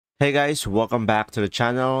Hey guys, welcome back to the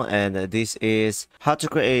channel, and this is how to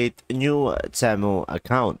create a new Temu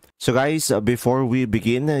account. So guys, before we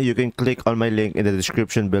begin, you can click on my link in the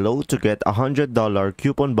description below to get a $100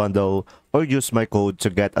 coupon bundle or use my code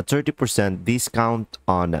to get a 30% discount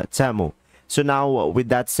on Temu. So now with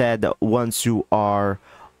that said, once you are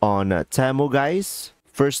on Temu guys,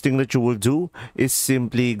 first thing that you will do is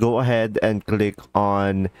simply go ahead and click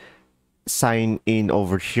on sign in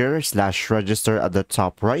over here / register at the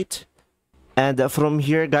top right, and from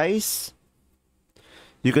here guys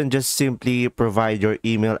you can just simply provide your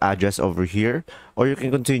email address over here, or you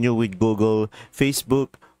can continue with Google, Facebook,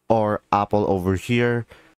 or Apple over here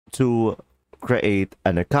to create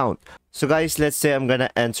an account. So guys, let's say I'm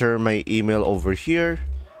gonna enter my email over here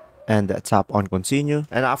and tap on continue,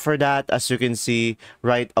 and after that, as you can see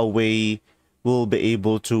right away, we'll be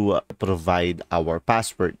able to provide our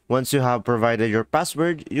password. Once you have provided your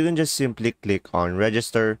password, you can just simply click on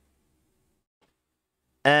register,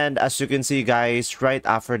 and as you can see guys, right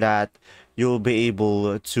after that, you'll be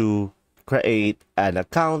able to create an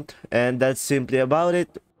account, and that's simply about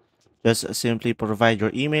it. Just simply provide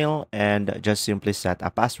your email and just simply set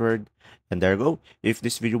a password, and there you go. If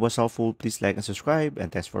this video was helpful, please like and subscribe,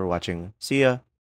 and thanks for watching. See ya.